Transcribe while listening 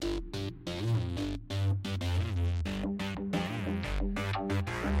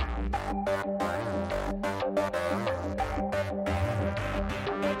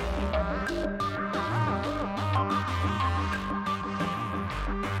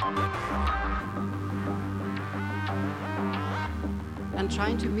and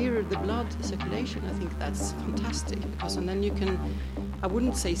trying to mirror the blood circulation, I think that's fantastic, because and then you can, I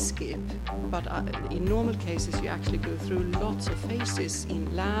wouldn't say skip, but in normal cases you actually go through lots of phases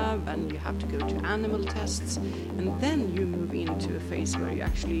in lab, and you have to go to animal tests, and then you move into a phase where you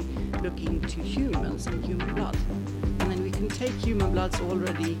actually look into humans and human blood. And then we can take human bloods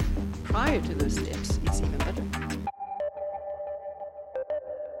already prior to those steps. It's even better.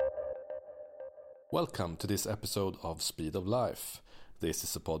 Welcome to this episode of Speed of Life. This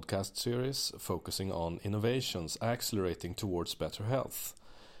is a podcast series focusing on innovations accelerating towards better health.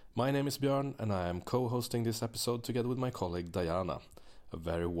 My name is Björn and I am co-hosting this episode together with my colleague Diana. A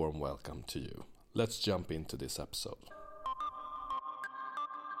very warm welcome to you. Let's jump into this episode.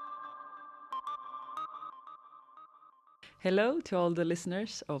 Hello to all the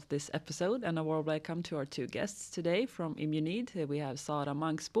listeners of this episode, and a warm welcome to our two guests today from Immunid. We have Sara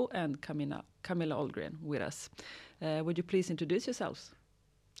Mangsbo and Camilla Ahlgren with us. Would you please introduce yourselves?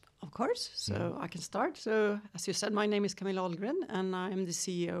 Of course, so I can start. So as you said, my name is Camilla Ahlgren and I am the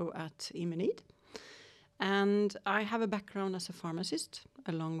CEO at Immunid. And I have a background as a pharmacist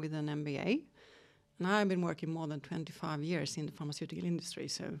along with an MBA. And I've been working more than 25 years in the pharmaceutical industry,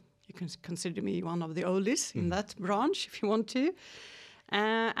 so you can consider me one of the oldest in that branch, if you want to.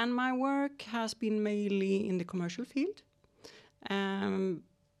 And my work has been mainly in the commercial field.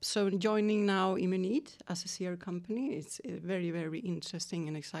 So joining now Immunid as a CRO company, it's a very, very interesting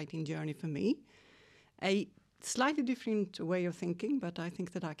and exciting journey for me. A slightly different way of thinking, but I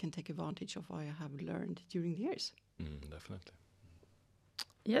think that I can take advantage of what I have learned during the years. Definitely.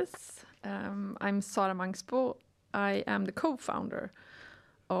 Yes, I'm Sara Mangsbo. I am the co-founder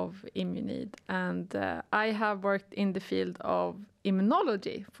of Immunid, and I have worked in the field of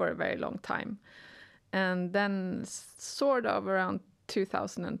immunology for a very long time. And then sort of around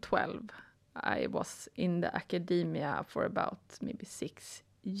 2012, I was in the academia for about maybe 6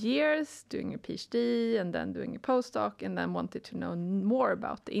 years, doing a PhD and then doing a postdoc, and then wanted to know more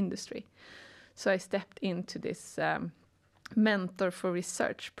about the industry. So I stepped into this Mentor for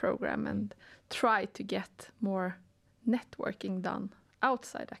Research program and tried to get more networking done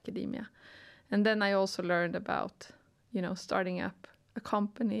outside academia. And then I also learned about, starting up a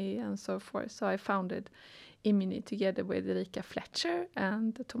company and so forth. So I founded Immunid together with Erika Fletcher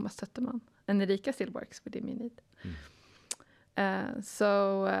and Thomas Tötterman. And Erika still works with Immunid.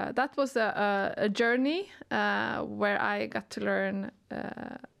 So that was a journey where I got to learn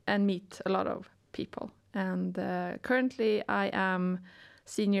and meet a lot of people. And currently I am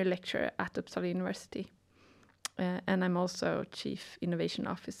senior lecturer at Uppsala University. And I'm also Chief Innovation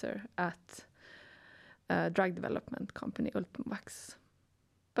Officer at a drug development company, Ultimovacs.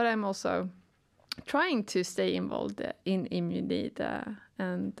 But I'm also trying to stay involved in Immunid,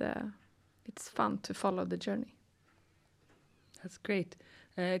 and it's fun to follow the journey. That's great.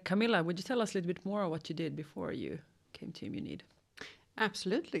 Camilla, would you tell us a little bit more what you did before you came to Immunid?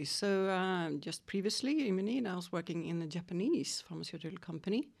 Absolutely. So just previously, Immunid, I was working in a Japanese pharmaceutical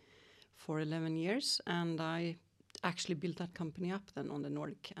company for 11 years, and I actually built that company up then on the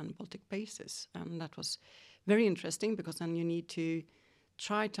Nordic and Baltic basis. And that was very interesting, because then you need to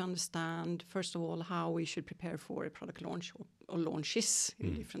try to understand, first of all, how we should prepare for a product launch or launches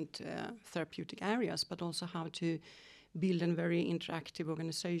in different therapeutic areas, but also how to build a very interactive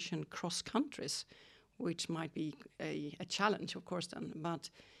organization cross countries, which might be a challenge, of course, then. But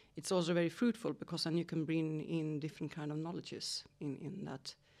it's also very fruitful, because then you can bring in different kind of knowledges in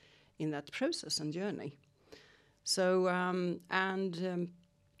that process and journey. So,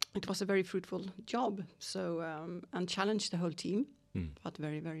 it was a very fruitful job. So, and challenged the whole team, but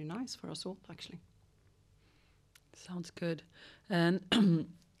very, very nice for us all, actually. Sounds good. And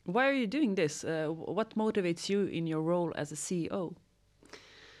why are you doing this? What motivates you in your role as a CEO?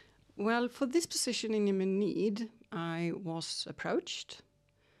 Well, for this position in Immunid, I was approached.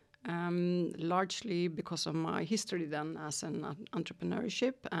 Largely because of my history then as an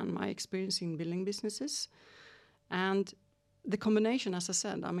entrepreneurship and my experience in building businesses. And the combination, as I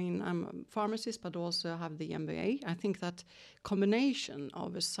said, I'm a pharmacist, but also have the MBA. I think that combination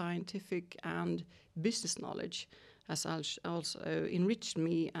of a scientific and business knowledge has also enriched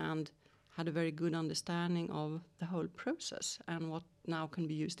me and had a very good understanding of the whole process and what now can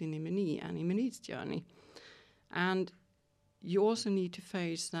be used in Immunid and Immunid's journey. And you also need to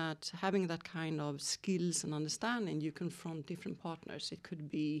face that, having that kind of skills and understanding, you confront different partners. It could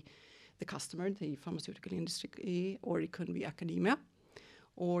be the customer, the pharmaceutical industry, or it could be academia,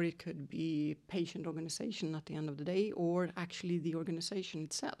 or it could be patient organization at the end of the day, or actually the organization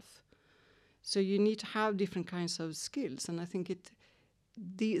itself. So you need to have different kinds of skills, and I think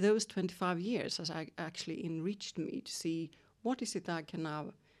those 25 years has actually enriched me to see what is it that I can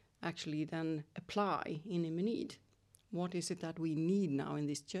now actually then apply in Immunid? What is it that we need now in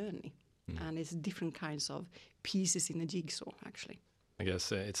this journey? And it's different kinds of pieces in a jigsaw, actually. I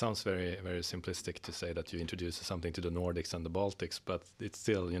guess it sounds very, very simplistic to say that you introduce something to the Nordics and the Baltics, but it's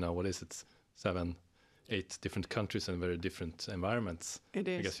still, what is it, 7, 8 different countries and very different environments. It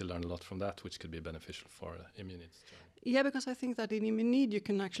is. I guess you learn a lot from that, which could be beneficial for Immunid's journey. Yeah, because I think that in Immunid you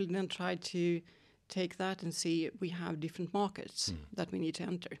can actually then try to take that and see we have different markets that we need to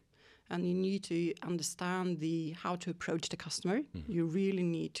enter. And you need to understand how to approach the customer. You really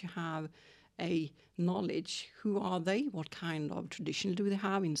need to have a knowledge. Who are they? What kind of tradition do they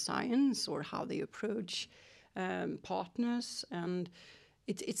have in science, or how they approach partners? And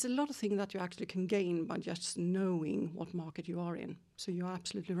it's a lot of things that you actually can gain by just knowing what market you are in. So you're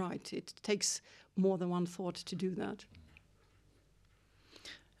absolutely right. It takes more than one thought to do that.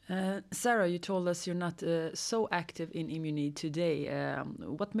 Sarah, you told us you're not so active in Immunid today.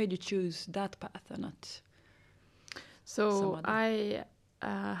 What made you choose that path and not So some other? I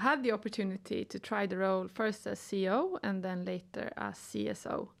had the opportunity to try the role first as CEO and then later as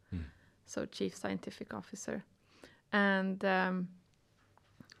CSO, so Chief Scientific Officer. And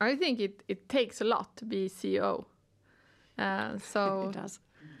I think it takes a lot to be CEO. So It does.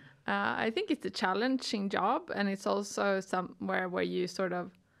 I think it's a challenging job, and it's also somewhere where you sort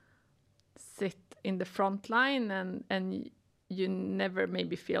of sit in the front line and you never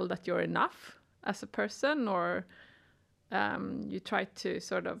maybe feel that you're enough as a person, or you try to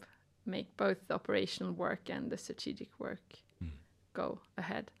sort of make both the operational work and the strategic work go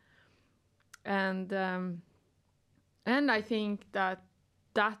ahead. And I think that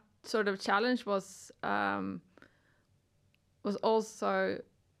sort of challenge was also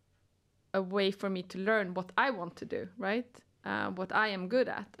a way for me to learn what I want to do, right? What I am good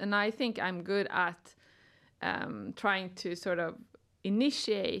at. And I think I'm good at trying to sort of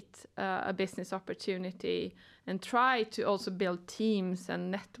initiate a business opportunity and try to also build teams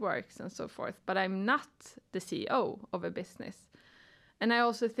and networks and so forth. But I'm not the CEO of a business. And I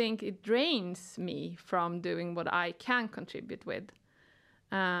also think it drains me from doing what I can contribute with.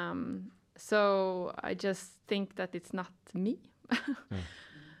 So I just think that it's not me.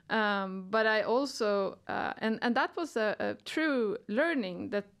 But I also, and that was a true learning,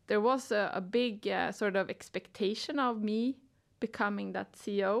 that there was a big sort of expectation of me becoming that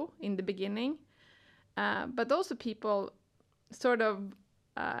CEO in the beginning. But also people sort of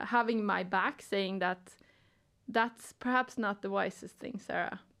having my back, saying that that's perhaps not the wisest thing,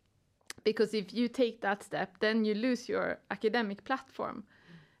 Sarah. Because if you take that step, then you lose your academic platform.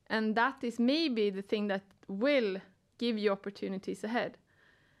 And that is maybe the thing that will give you opportunities ahead.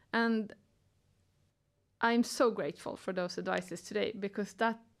 And I'm so grateful for those advices today, because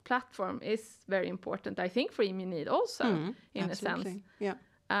that platform is very important, I think, for Immunid also, in absolutely. a sense. Yeah.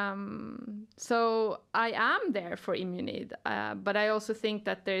 So I am there for Immunid, but I also think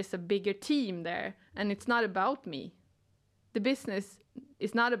that there is a bigger team there, and it's not about me. The business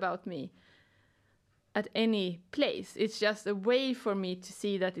is not about me at any place. It's just a way for me to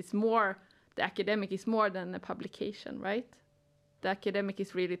see that it's more, the academic is more than a publication, right? The academic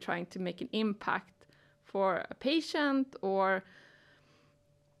is really trying to make an impact for a patient or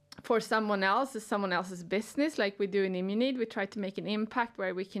for someone else's business, like we do in Immunid. We try to make an impact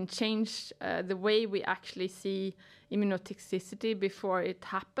where we can change the way we actually see immunotoxicity before it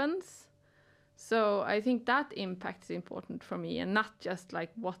happens. So I think that impact is important for me, and not just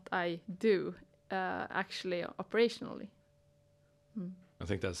like what I do actually operationally. I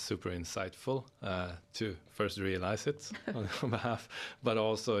think that's super insightful to first realize it on behalf, but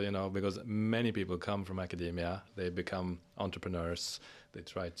also, because many people come from academia, they become entrepreneurs, they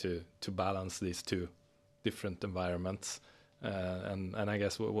try to balance these two different environments. And I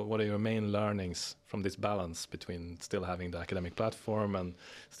guess what are your main learnings from this balance between still having the academic platform and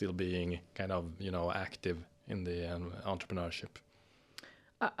still being kind of, active in the entrepreneurship?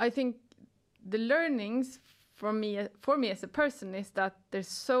 I think the learnings for me as a person is that there's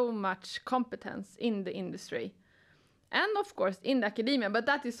so much competence in the industry, and of course in academia, but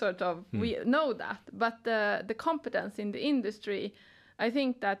that is sort of, we know that, but the competence in the industry, I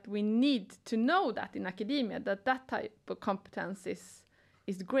think that we need to know that in academia, that type of competence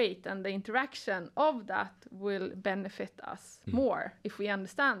is great, and the interaction of that will benefit us more if we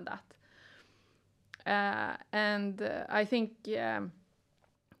understand that. And I think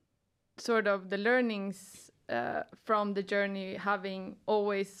sort of the learnings from the journey, having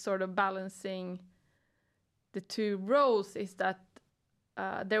always sort of balancing the two roles, is that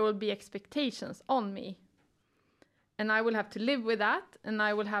there will be expectations on me, and I will have to live with that, and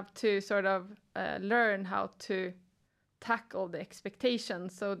I will have to sort of learn how to tackle the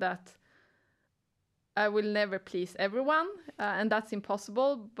expectations so that I will never please everyone, and that's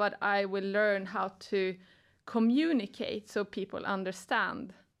impossible, but I will learn how to communicate so people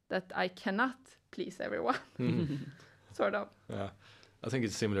understand that I cannot please everyone. Sort of. Yeah. I think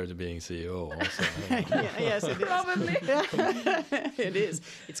it's similar to being CEO also. Yes, it is. Probably. It is.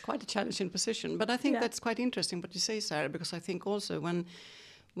 It's quite a challenging position. But I think that's quite interesting what you say, Sarah, because I think also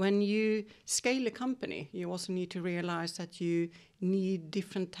when you scale a company, you also need to realize that you need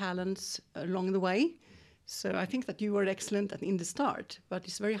different talents along the way. So I think that you were excellent in the start, but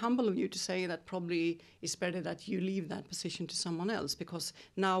it's very humble of you to say that probably it's better that you leave that position to someone else, because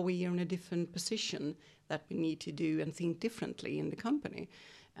now we are in a different position that we need to do and think differently in the company.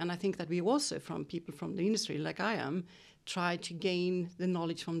 And I think that we also, from people from the industry, like I am, try to gain the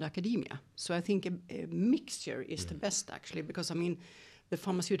knowledge from the academia. So I think a mixture is the best, actually, because, I mean, the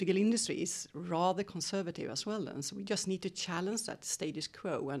pharmaceutical industry is rather conservative as well. And so we just need to challenge that status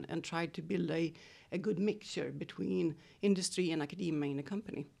quo and try to build a good mixture between industry and academia in a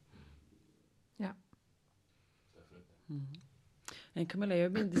company. Yeah. And Camilla,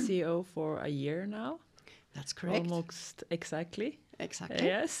 you've been the CEO for a year now. That's correct. Almost exactly. Exactly.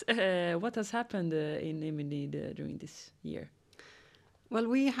 Yes. What has happened in Immunid during this year? Well,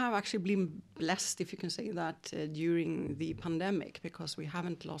 we have actually been blessed, if you can say that, during the pandemic, because we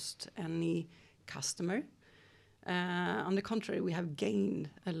haven't lost any customer. On the contrary, we have gained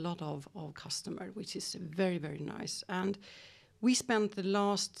a lot of customer, which is very, very nice. And we spent the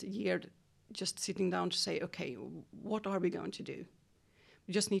last year just sitting down to say, okay, what are we going to do?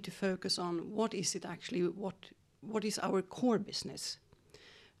 We just need to focus on what is it actually, what is our core business?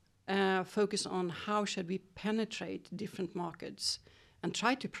 Focus on how should we penetrate different markets and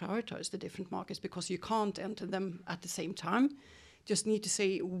try to prioritize the different markets, because you can't enter them at the same time. Just need to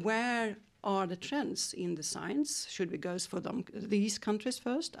say, where are the trends in the science? Should we go for these countries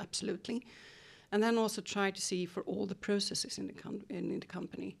first? Absolutely. And then also try to see for all the processes in the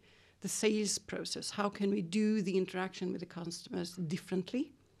company. The sales process, how can we do the interaction with the customers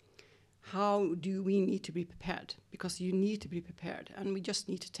differently? How do we need to be prepared? Because you need to be prepared, and we just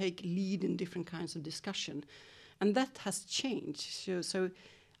need to take lead in different kinds of discussion. And that has changed. So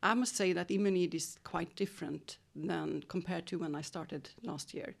I must say that Immunid is quite different than compared to when I started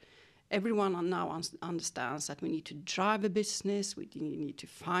last year. Everyone now understands that we need to drive a business, we need to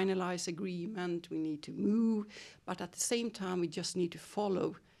finalize agreement, we need to move, but at the same time we just need to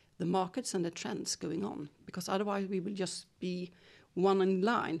follow the markets and the trends going on, because otherwise we will just be one in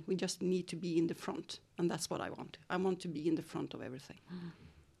line. We just need to be in the front, and that's what I want. I want to be in the front of everything.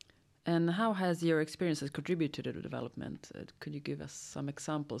 And how has your experiences contributed to the development? Could you give us some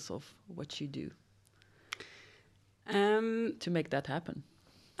examples of what you do to make that happen?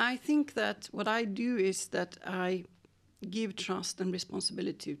 I think that what I do is that I give trust and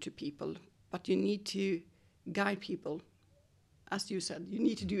responsibility to people, but you need to guide people. As you said, you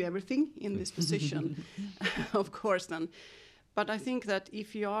need to do everything in this position, of course then. But I think that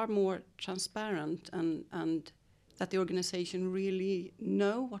if you are more transparent and that the organization really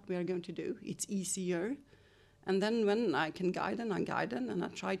know what we are going to do, it's easier. And then when I can guide them, I guide them, and I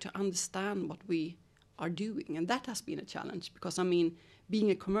try to understand what we are doing. And that has been a challenge, because, I mean,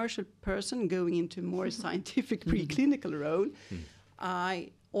 being a commercial person going into more scientific preclinical role,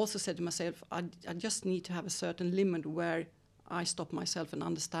 I also said to myself, I just need to have a certain limit where I stop myself and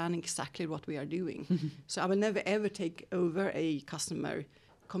understand exactly what we are doing. So I will never ever take over a customer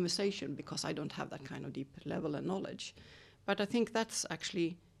conversation, because I don't have that kind of deep level of knowledge. But I think that's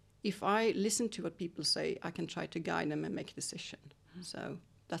actually, if I listen to what people say, I can try to guide them and make a decision. So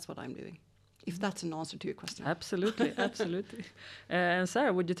that's what I'm doing. If that's an answer to your question. Absolutely, absolutely. And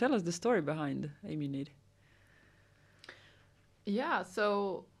Sarah, would you tell us the story behind Immunid? Yeah,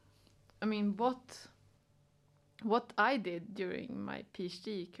 so, I mean, what I did during my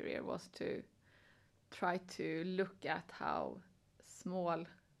PhD career was to try to look at how small,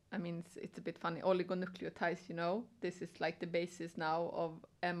 I mean, it's a bit funny, oligonucleotides, you know, this is like the basis now of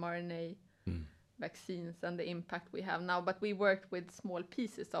mRNA vaccines and the impact we have now. But we worked with small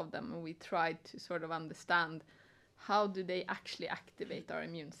pieces of them, and we tried to sort of understand how do they actually activate our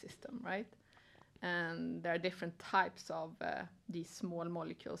immune system, right? And there are different types of these small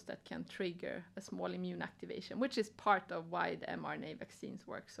molecules that can trigger a small immune activation, which is part of why the mRNA vaccines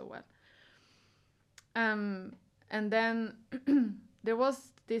work so well. And then there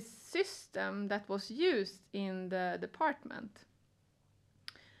was this system that was used in the department,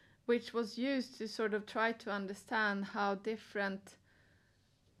 which was used to sort of try to understand how different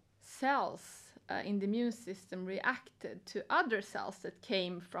cells in the immune system reacted to other cells that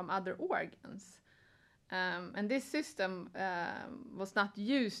came from other organs. And this system was not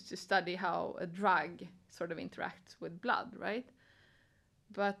used to study how a drug sort of interacts with blood, right?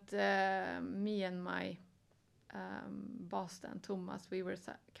 But me and my boss then, Thomas, we were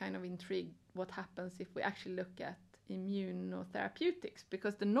kind of intrigued what happens if we actually look at immunotherapeutics,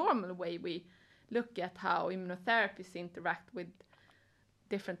 because the normal way we look at how immunotherapies interact with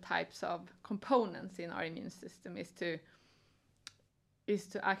different types of components in our immune system is to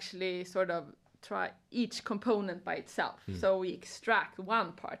actually sort of try each component by itself. So we extract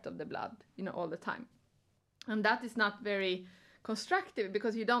one part of the blood, all the time. And that is not very constructive,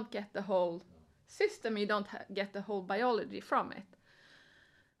 because you don't get the whole system, you don't get the whole biology from it.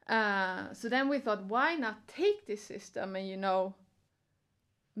 So then we thought, why not take this system and,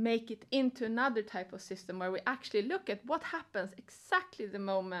 make it into another type of system where we actually look at what happens exactly the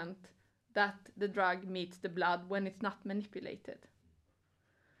moment that the drug meets the blood when it's not manipulated.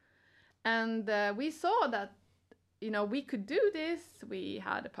 And we saw that, we could do this. We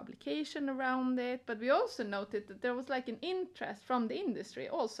had a publication around it, but we also noted that there was like an interest from the industry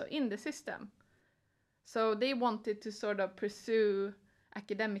also in the system. So they wanted to sort of pursue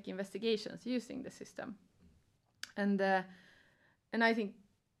academic investigations using the system. And I think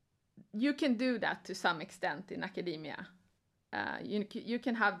you can do that to some extent in academia. You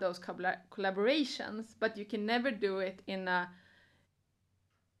can have those collaborations, but you can never do it in a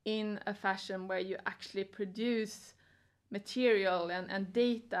fashion where you actually produce material and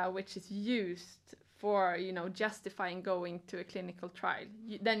data which is used for justifying going to a clinical trial.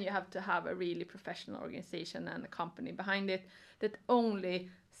 Then you have to have a really professional organization and a company behind it that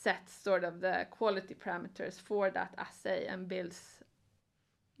only sets sort of the quality parameters for that assay and builds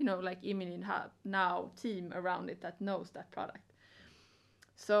like Immunid have now team around it that knows that product.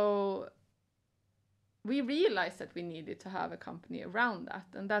 So we realized that we needed to have a company around that,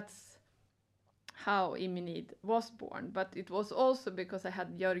 and that's how Immunid was born. But it was also because I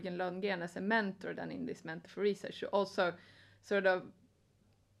had Jörgen Lundgren as a mentor then in this Mentor for Research, who also sort of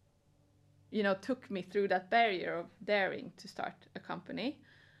took me through that barrier of daring to start a company.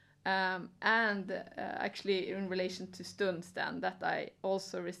 Actually in relation to Stunds then, that I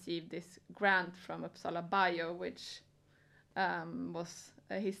also received this grant from Uppsala Bio, which was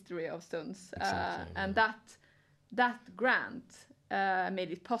a history of Stunds. And that grant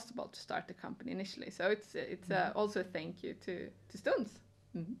made it possible to start the company initially. So it's also a thank you to Stunds.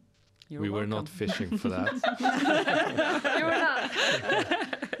 Mm-hmm. We were not fishing for that. You were not.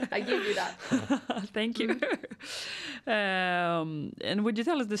 I give you that. Thank you. And would you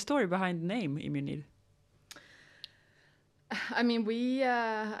tell us the story behind the name Immunid? I mean,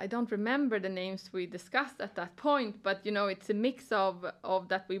 I don't remember the names we discussed at that point, but it's a mix of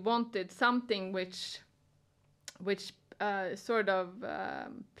that we wanted something which sort of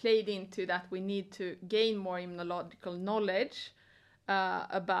played into that we need to gain more immunological knowledge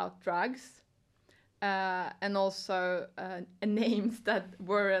about drugs, and also names that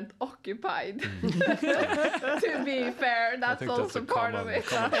weren't occupied. To be fair, that's also part of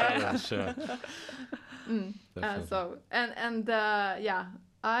it.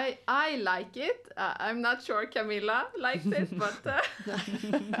 I like it. I'm not sure Camilla likes it, but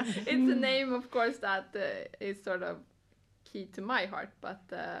it's a name, of course, that is sort of key to my heart. But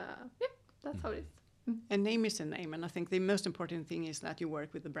that's how it is. A name is a name, and I think the most important thing is that you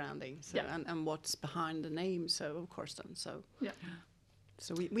work with the branding, and what's behind the name. So of course, then so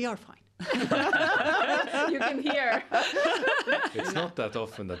we are fine. You can hear. It's not that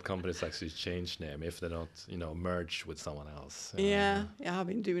often that companies actually change name if they don't, merge with someone else. Yeah, I've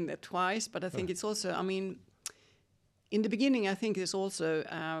been doing that twice, but I think it's also, I mean, in the beginning, I think it's also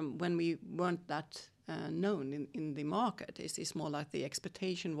when we weren't that known in the market, it's more like the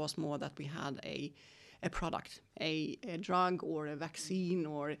expectation was more that we had a product, a drug or a vaccine,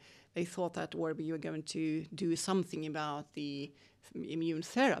 or they thought that or we were going to do something about the immune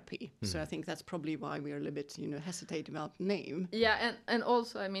therapy. So I think that's probably why we're a little bit, hesitate about the name. Yeah, and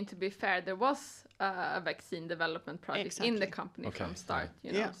also, I mean, to be fair, there was a vaccine development project in the company from start,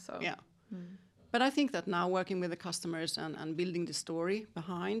 so. Yeah. But I think that now working with the customers and building the story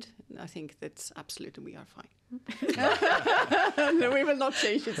behind, I think that's absolutely we are fine. No, we will not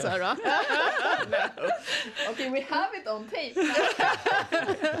change it, Sarah. No. Okay, we have it on tape.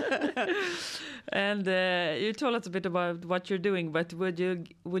 And you told us a bit about what you're doing, but would you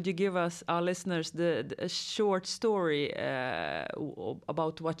give us, our listeners, a short story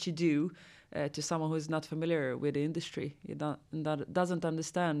about what you do? To someone who is not familiar with the industry, doesn't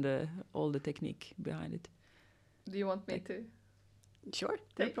understand all the technique behind it. Do you want me to? Sure.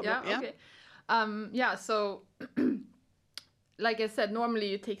 Okay. So like I said, normally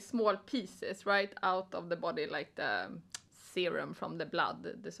you take small pieces, right, out of the body, like the serum from the blood,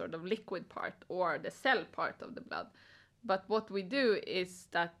 the sort of liquid part, or the cell part of the blood. But what we do is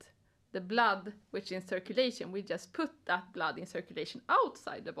that the blood, which in circulation, we just put that blood in circulation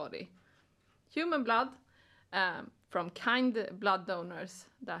outside the body. Human blood, from kind blood donors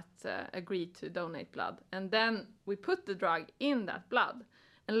that agree to donate blood. And then we put the drug in that blood.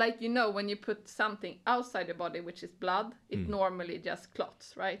 And like you know, when you put something outside the body, which is blood, it normally just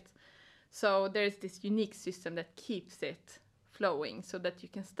clots, right? So there's this unique system that keeps it flowing so that you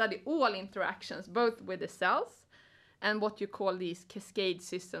can study all interactions, both with the cells and what you call these cascade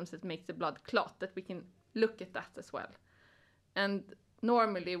systems that make the blood clot, that we can look at that as well. And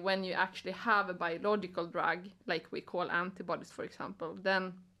normally when you actually have a biological drug, like we call antibodies, for example,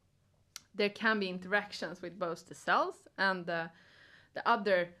 then there can be interactions with both the cells and the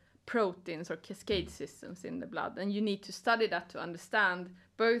other proteins or cascade systems in the blood. And you need to study that to understand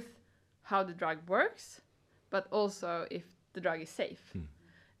both how the drug works, but also if the drug is safe.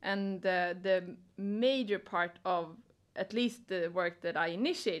 And the major part of at least the work that I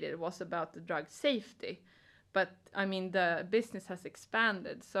initiated was about the drug safety. But I mean, the business has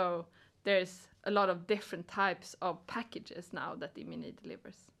expanded, so there's a lot of different types of packages now that Immunid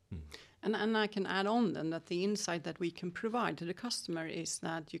delivers. And I can add on then that the insight that we can provide to the customer is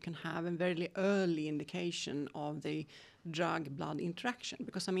that you can have a very early indication of the drug-blood interaction.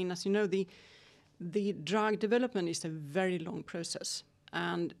 Because, I mean, as you know, the drug development is a very long process.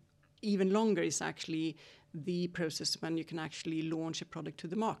 And even longer is actually the process when you can actually launch a product to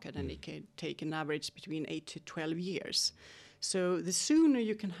the market. And it can take an average between 8 to 12 years. So the sooner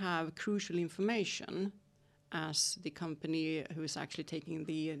you can have crucial information as the company who is actually taking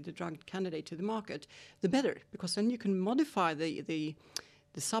the drug candidate to the market, the better, because then you can modify the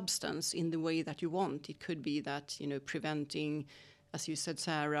substance in the way that you want. It could be that, you know, preventing, as you said,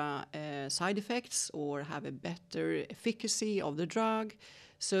 Sarah, side effects, or have a better efficacy of the drug.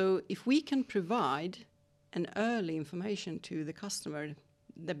 So if we can provide an early information to the customer,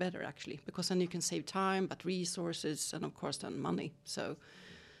 the better actually, because then you can save time, but resources, and of course then money. So.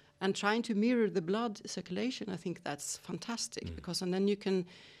 And trying to mirror the blood circulation, I think that's fantastic, because and then you can,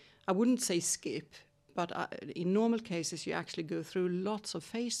 I wouldn't say skip, but in normal cases you actually go through lots of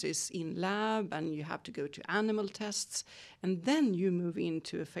phases in lab, and you have to go to animal tests, and then you move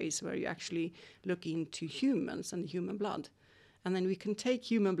into a phase where you actually look into humans and the human blood. And then we can take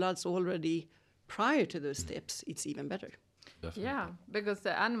human bloods already prior to those steps, it's even better. Definitely. Yeah, because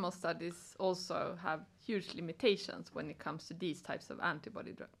the animal studies also have huge limitations when it comes to these types of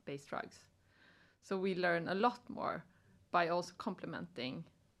antibody-based drugs. So we learn a lot more by also complementing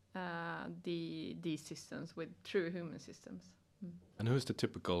these systems with true human systems. And who's the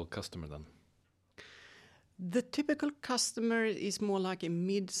typical customer then? The typical customer is more like a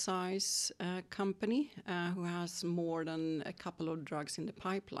mid-size company who has more than a couple of drugs in the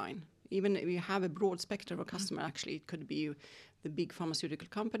pipeline. Even if you have a broad spectrum of customer, actually, it could be the big pharmaceutical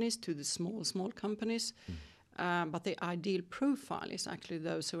companies to the small companies. But the ideal profile is actually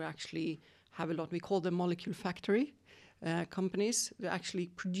those who actually have a lot, we call them molecule factory companies, that actually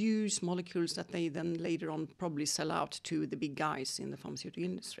produce molecules that they then later on probably sell out to the big guys in the pharmaceutical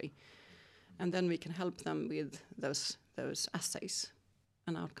industry. And then we can help them with those assays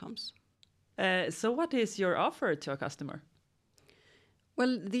and outcomes. So what is your offer to a customer?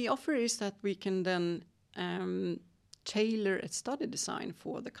 Well, the offer is that we can then tailor a study design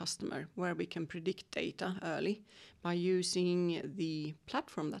for the customer, where we can predict data early by using the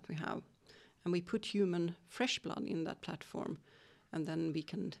platform that we have. And we put human fresh blood in that platform, and then we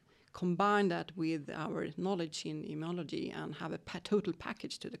can combine that with our knowledge in immunology and have a total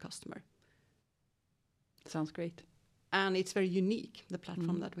package to the customer. Sounds great. And it's very unique, the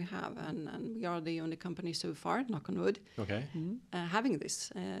platform that we have. And we are the only company so far, knock on wood, having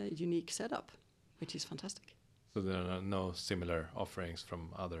this unique setup, which is fantastic. So there are no similar offerings from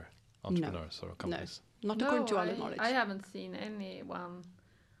other entrepreneurs or companies? No, not according to our knowledge. I haven't seen anyone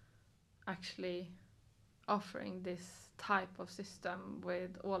actually offering this type of system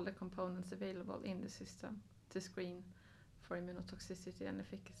with all the components available in the system to screen for immunotoxicity and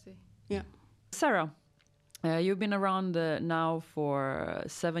efficacy. Yeah. Sarah, you've been around now for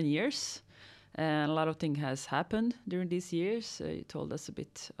 7 years, and a lot of things has happened during these years. You told us a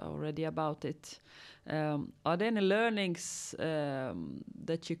bit already about it. Are there any learnings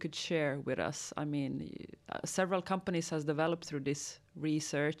that you could share with us? I mean, several companies has developed through this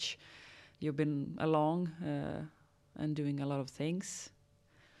research. You've been along and doing a lot of things.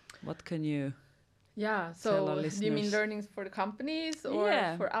 What can you Yeah, tell our so do you mean listeners? learnings for the companies or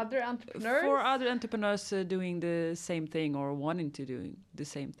Yeah. for other entrepreneurs? For other entrepreneurs doing the same thing or wanting to do the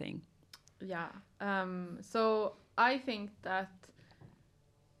same thing. Yeah. So I think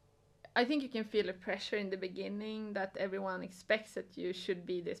you can feel a pressure in the beginning that everyone expects that you should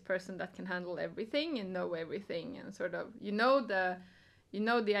be this person that can handle everything and know everything and sort of you know the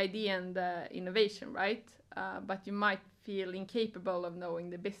idea and the innovation, right? But you might feel incapable of knowing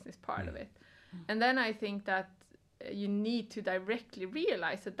the business part of it. And then I think that you need to directly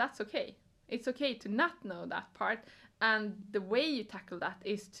realize that that's okay. It's okay to not know that part. And the way you tackle that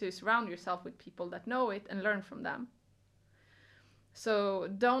is to surround yourself with people that know it and learn from them. So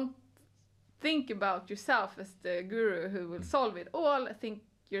don't think about yourself as the guru who will solve it all. Think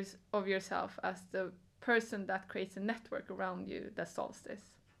of yourself as the person that creates a network around you that solves this,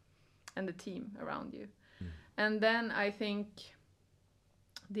 and the team around you. And then I think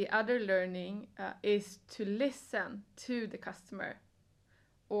the other learning is to listen to the customer,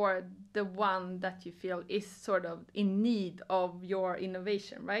 or the one that you feel is sort of in need of your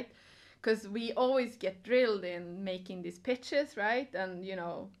innovation, right? Because we always get drilled in making these pitches, right? And,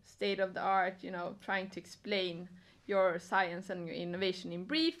 state of the art, trying to explain your science and your innovation in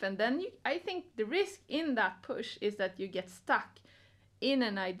brief. And then I think the risk in that push is that you get stuck in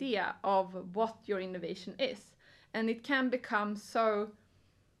an idea of what your innovation is. And it can become so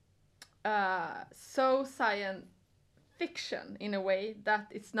science fiction in a way that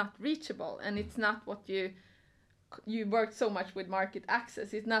it's not reachable, and it's not what you worked so much with market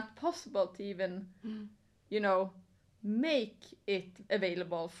access. It's not possible to even make it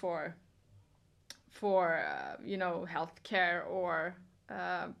available for healthcare or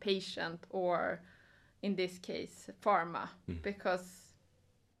patient, or in this case pharma, because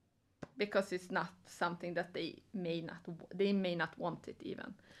it's not something that they may not want it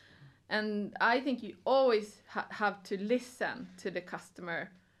even. And I think you always have to listen to the customer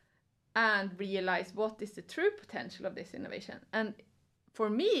and realize what is the true potential of this innovation. And for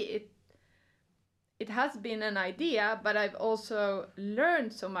me, it has been an idea, but I've also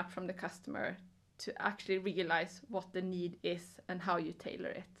learned so much from the customer to actually realize what the need is and how you tailor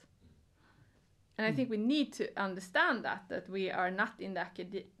it. And I think we need to understand that we are not in the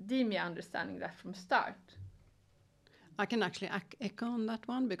academia understanding that from start. I can actually echo on that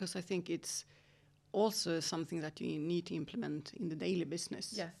one, because I think it's also something that you need to implement in the daily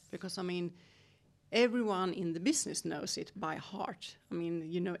business. Yes. Because, everyone in the business knows it by heart.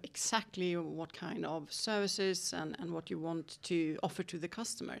 You know exactly what kind of services and what you want to offer to the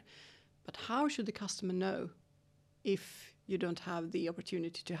customer. But how should the customer know if you don't have the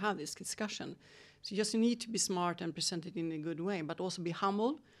opportunity to have this discussion? So you just need to be smart and present it in a good way, but also be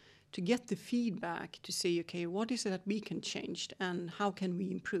humble to get the feedback to say, okay, what is it that we can change and how can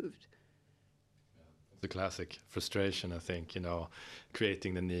we improve? The classic frustration, I think,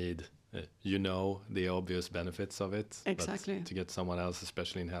 creating the need, the obvious benefits of it. Exactly. But to get someone else,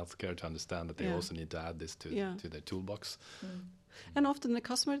 especially in healthcare, to understand that they also need to add this to their toolbox. And often the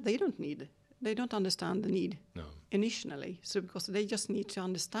customer, they don't understand the need initially. So because they just need to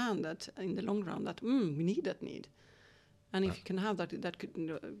understand that in the long run that we need that need. And if you can have that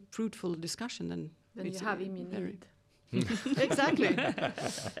fruitful discussion, then you have Immunid. Exactly.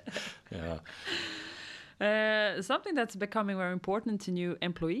 Something that's becoming very important to new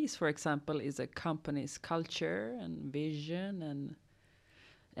employees, for example, is a company's culture and vision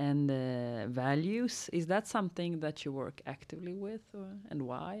and values. Is that something that you work actively with, and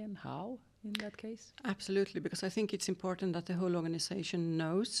why and how in that case? Absolutely, because I think it's important that the whole organization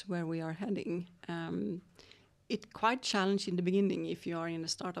knows where we are heading. It's quite challenging in the beginning if you are in a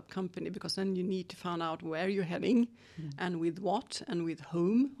startup company, because then you need to find out where you're heading and with what and with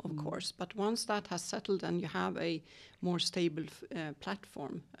whom, of course. But once that has settled and you have a more stable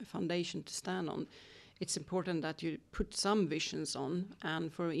platform, a foundation to stand on, it's important that you put some visions on.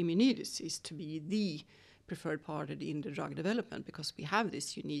 And for Immunidis is to be the preferred party in the drug development, because we have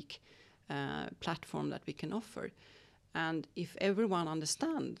this unique platform that we can offer. And if everyone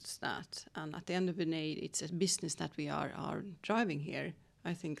understands that, and at the end of the day, it's a business that we are driving here,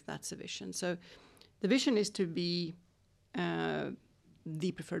 I think that's a vision. So the vision is to be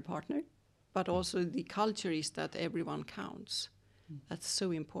the preferred partner, but also the culture is that everyone counts. That's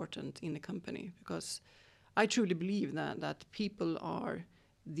so important in a company, because I truly believe that people are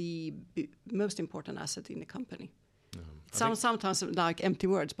the most important asset in the company. Sometimes like empty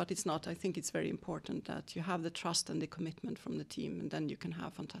words, but it's not. I think it's very important that you have the trust and the commitment from the team, and then you can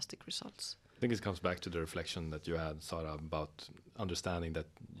have fantastic results. I think it comes back to the reflection that you had, Sara, about understanding that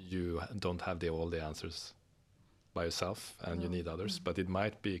you don't have all the answers by yourself and you need others, but it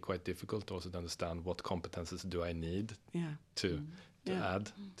might be quite difficult also to understand what competences do I need to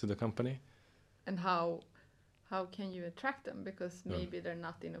add to the company. And how can you attract them? Because maybe they're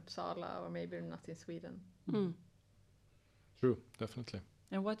not in Uppsala or maybe they're not in Sweden. True, definitely.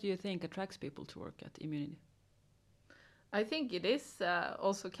 And what do you think attracts people to work at Immunid? I think it is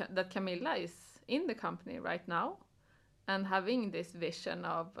also that Camilla is in the company right now and having this vision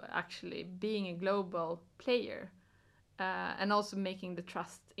of actually being a global player and also making the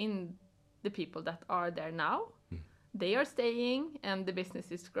trust in the people that are there now. They are staying and the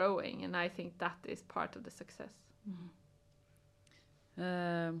business is growing, and I think that is part of the success.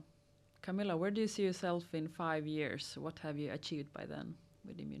 Camilla, where do you see yourself in 5 years? What have you achieved by then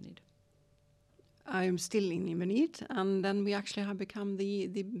with Immunid? I'm still in Immunid, and then we actually have become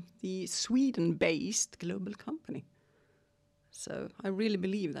the Sweden-based global company. So I really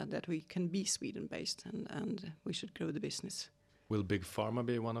believe that we can be Sweden-based and we should grow the business. Will Big Pharma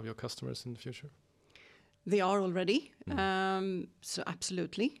be one of your customers in the future? They are already, so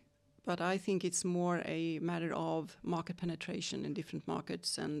absolutely. But I think it's more a matter of market penetration in different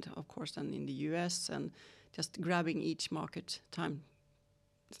markets, and of course then in the US, and just grabbing each market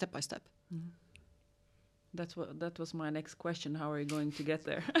step by step. That was my next question. How are you going to get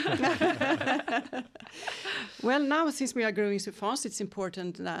there? Well, now since we are growing so fast, it's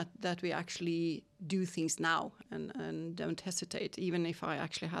important that we actually do things now and don't hesitate. Even if I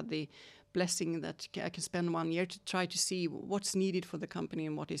actually had the blessing that I can spend 1 year to try to see what's needed for the company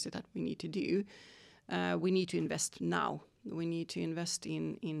and what is it that we need to do. We need to invest now. We need to invest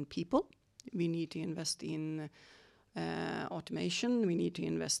in people. We need to invest in automation. We need to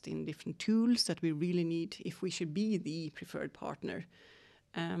invest in different tools that we really need if we should be the preferred partner.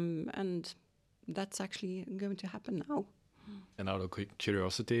 And that's actually going to happen now. And out of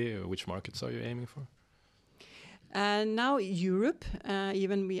curiosity, which markets are you aiming for? Now Europe,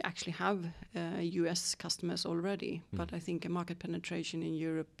 even we actually have US customers already, but I think a market penetration in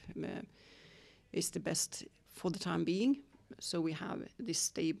Europe is the best for the time being. So we have this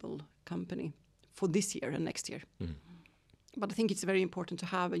stable company for this year and next year. But I think it's very important to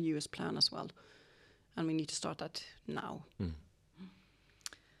have a US plan as well. And we need to start that now.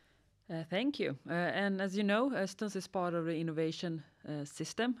 Thank you. And as you know, Östens is part of the innovation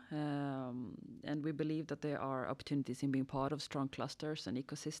system. And we believe that there are opportunities in being part of strong clusters and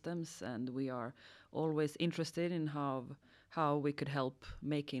ecosystems. And we are always interested in how we could help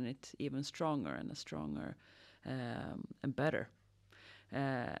making it even stronger and better.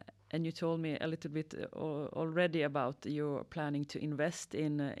 And you told me a little bit already about your planning to invest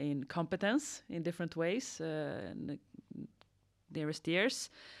in competence in different ways in the nearest years.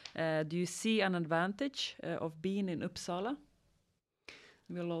 Do you see an advantage of being in Uppsala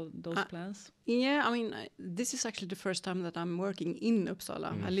with all those plans? Yeah, I mean, this is actually the first time that I'm working in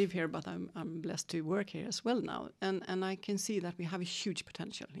Uppsala. I live here, but I'm blessed to work here as well now. And I can see that we have a huge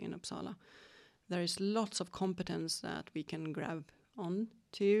potential in Uppsala. There is lots of competence that we can grab on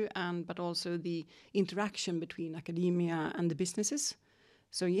to, but also the interaction between academia and the businesses.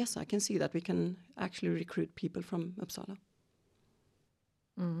 So yes, I can see that we can actually recruit people from Uppsala.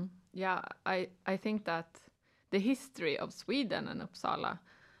 Yeah, I think that the history of Sweden and Uppsala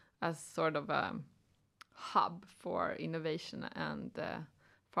as sort of a hub for innovation and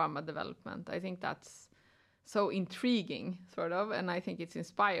pharma development, I think that's so intriguing, sort of, and I think it's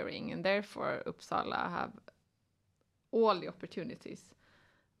inspiring, and therefore Uppsala have all the opportunities.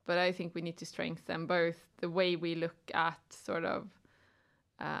 But I think we need to strengthen both the way we look at sort of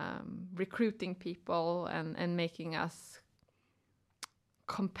recruiting people and making us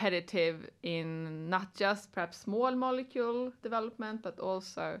competitive in not just perhaps small molecule development, but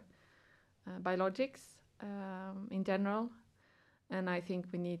also biologics in general. And I think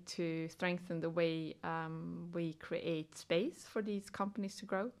we need to strengthen the way we create space for these companies to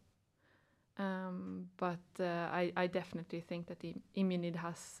grow. But I definitely think that the Immunid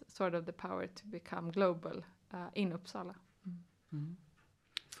has sort of the power to become global in Uppsala.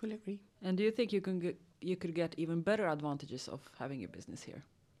 Fully agree. And do you think you could get even better advantages of having your business here?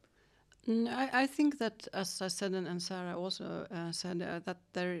 I think that, as I said, and Sarah also said, that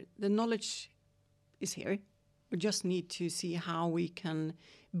the knowledge is here. We just need to see how we can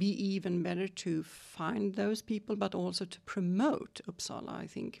be even better to find those people, but also to promote Uppsala, I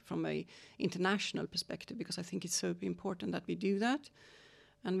think, from an international perspective, because I think it's so important that we do that.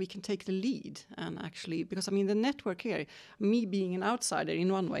 And we can take the lead and actually, because I mean, the network here, me being an outsider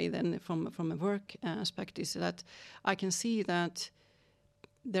in one way, then from a work aspect, is that I can see that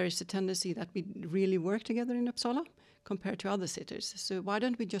there is a tendency that we really work together in Uppsala compared to other cities. So why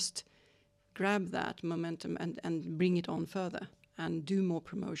don't we just grab that momentum and bring it on further and do more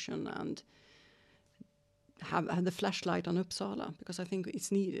promotion and have the flashlight on Uppsala, because I think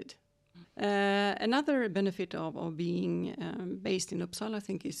it's needed. Another benefit of being based in Uppsala, I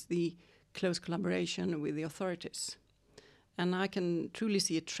think, is the close collaboration with the authorities. And I can truly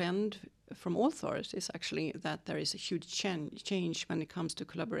see a trend from all authorities, actually, that there is a huge change when it comes to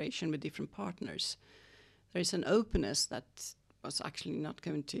collaboration with different partners. There is an openness that was actually not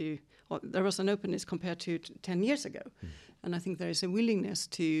going to, or there was an openness compared to 10 years ago. And I think there is a willingness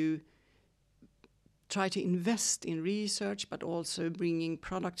to try to invest in research, but also bringing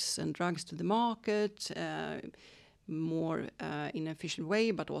products and drugs to the market more in an efficient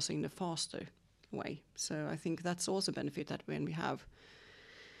way, but also in a faster way. So I think that's also a benefit, that when we have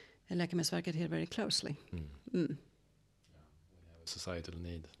Läkemedelsverket here very closely. We have a societal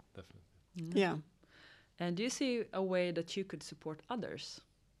need, definitely. Yeah. And do you see a way that you could support others?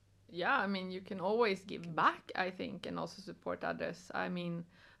 Yeah, I mean, you can always give back, I think, and also support others. I mean,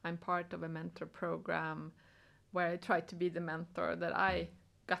 I'm part of a mentor program where I try to be the mentor that I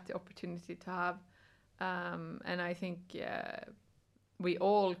got the opportunity to have. And I think we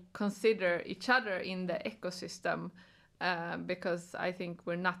all consider each other in the ecosystem, because I think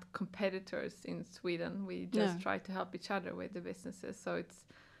we're not competitors in Sweden. We just try to help each other with the businesses. So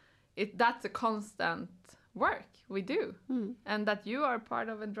that's a constant work we do, and that you are part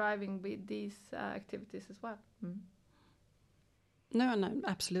of and driving with these activities as well. No,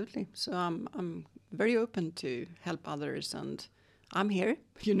 absolutely. So I'm very open to help others, and I'm here.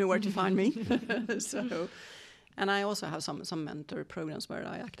 You know where to find me. So, and I also have some mentor programs where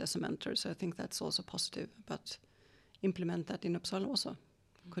I act as a mentor. So I think that's also positive. But implement that in Uppsala also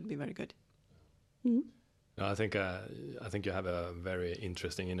could be very good. No, I think you have a very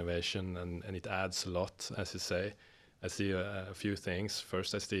interesting innovation, and it adds a lot, as you say. I see a few things.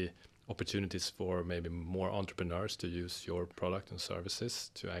 First, I see opportunities for maybe more entrepreneurs to use your product and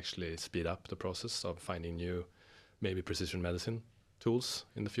services to actually speed up the process of finding new, maybe precision medicine tools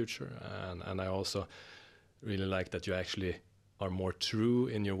in the future. And I also really like that you actually are more true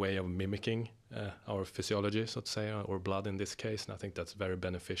in your way of mimicking our physiology, so to say, or blood in this case. And I think that's very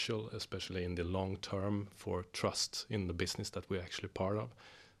beneficial, especially in the long term, for trust in the business that we're actually part of.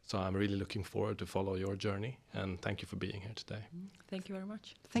 So I'm really looking forward to follow your journey, and thank you for being here today. Thank you very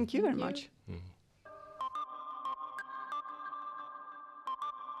much. Thank you very much.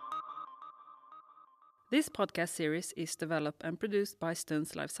 This podcast series is developed and produced by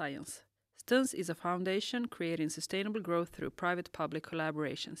Stuns Life Science. Stuns is a foundation creating sustainable growth through private-public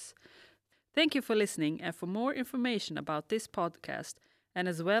collaborations. Thank you for listening, and for more information about this podcast, and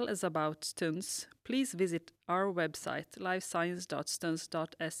as well as about Stuns, please visit our website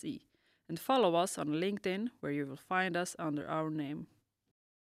lifescience.stuns.se and follow us on LinkedIn, where you will find us under our name.